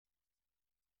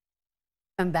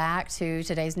Welcome back to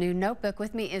today's new notebook.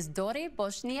 With me is Dori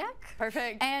Bochniak.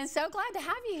 Perfect. And so glad to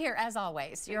have you here as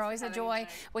always. You're always a joy.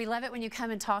 We love it when you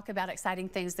come and talk about exciting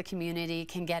things the community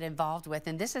can get involved with.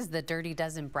 And this is the Dirty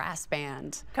Dozen Brass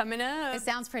Band. Coming up. It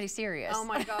sounds pretty serious. Oh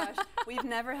my gosh. We've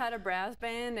never had a brass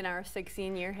band in our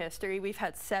 16-year history. We've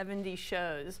had 70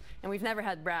 shows and we've never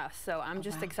had brass. So I'm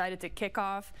just excited to kick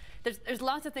off. There's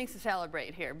lots of things to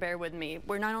celebrate here. Bear with me.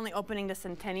 We're not only opening the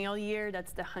centennial year,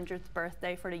 that's the 100th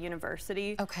birthday for the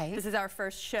university. Okay. This is our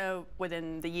first show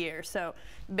within the year, so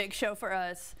big show for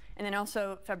us. And then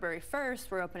also February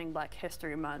 1st, we're opening Black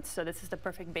History Month, so this is the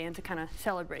perfect band to kind of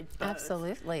celebrate both.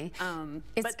 Absolutely.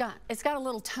 It's got a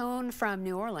little tone from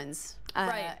New Orleans,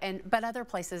 right? But other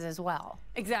places as well.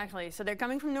 Exactly. So they're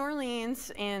coming from New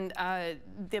Orleans, and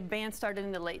the band started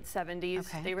in the late 70s.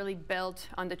 Okay. They really built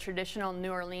on the traditional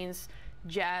New Orleans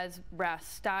jazz brass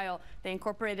style. They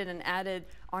incorporated and added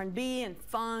R&B and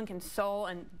funk and soul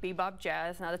and bebop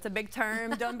jazz. Now that's a big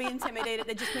term. Don't be intimidated.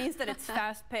 It just means that it's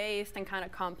fast-paced and kind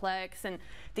of complex. And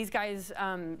these guys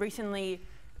recently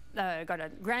got a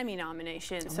Grammy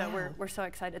nomination, so we're so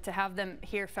excited to have them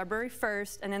here February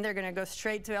 1st, and then they're going to go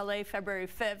straight to LA February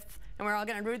 5th. And we're all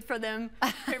going to root for them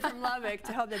here from Lubbock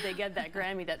to hope that they get that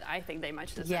Grammy that I think they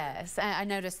much deserve. Yes, I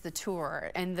noticed the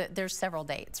tour, and there's several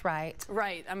dates, right?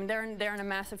 Right. I mean, they're on a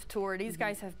massive tour. These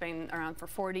guys have been around for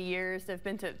 40 years. They've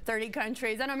been to 30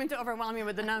 countries. I don't mean to overwhelm you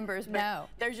with the numbers, but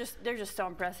they're just so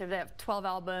impressive. They have 12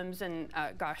 albums, and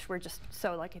gosh, we're just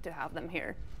so lucky to have them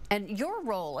here. And your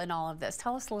role in all of this,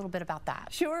 tell us a little bit about that.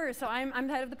 Sure. So I'm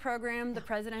head of the program, the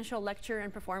Presidential Lecture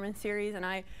and Performance Series,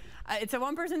 and it's a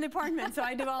one-person department, so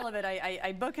I do all of it.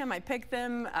 I book them, I pick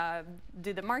them,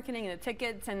 do the marketing and the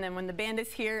tickets, and then when the band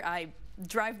is here, I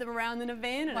drive them around in a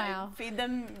van and I feed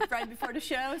them right before the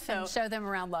show. So and show them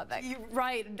around Lubbock.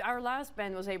 Right. Our last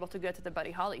band was able to go to the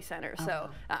Buddy Holly Center, so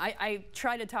I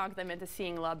try to talk them into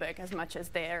seeing Lubbock as much as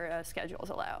their schedules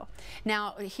allow.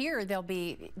 Now here they'll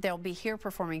be here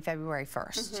performing February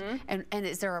 1st. And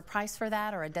is there a price for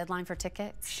that or a deadline for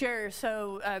tickets? Sure.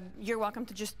 So you're welcome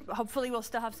to just, hopefully we'll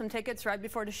still have some tickets right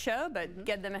before the show, but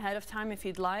get them ahead of time if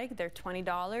you'd like. They're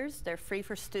 $20. They're free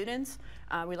for students.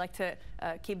 We like to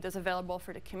keep those available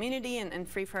for the community and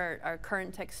free for our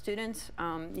current tech students.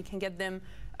 You can get them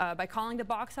by calling the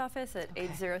box office at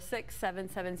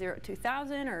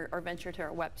 806-770-2000 or venture to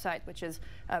our website, which is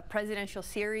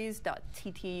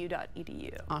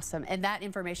presidentialseries.ttu.edu. Awesome. And that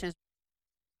information is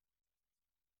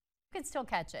you can still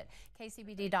catch it.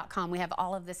 KCBD.com. We have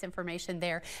all of this information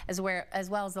there as well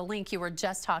as the link you were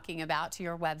just talking about to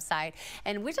your website.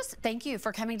 And we just thank you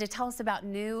for coming to tell us about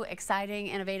new, exciting,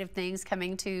 innovative things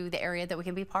coming to the area that we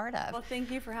can be part of. Well, thank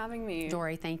you for having me.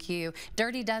 Dori, thank you.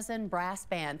 Dirty Dozen Brass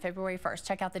Band, February 1st.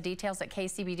 Check out the details at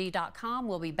KCBD.com.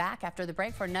 We'll be back after the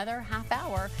break for another half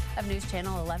hour of News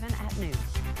Channel 11 at noon.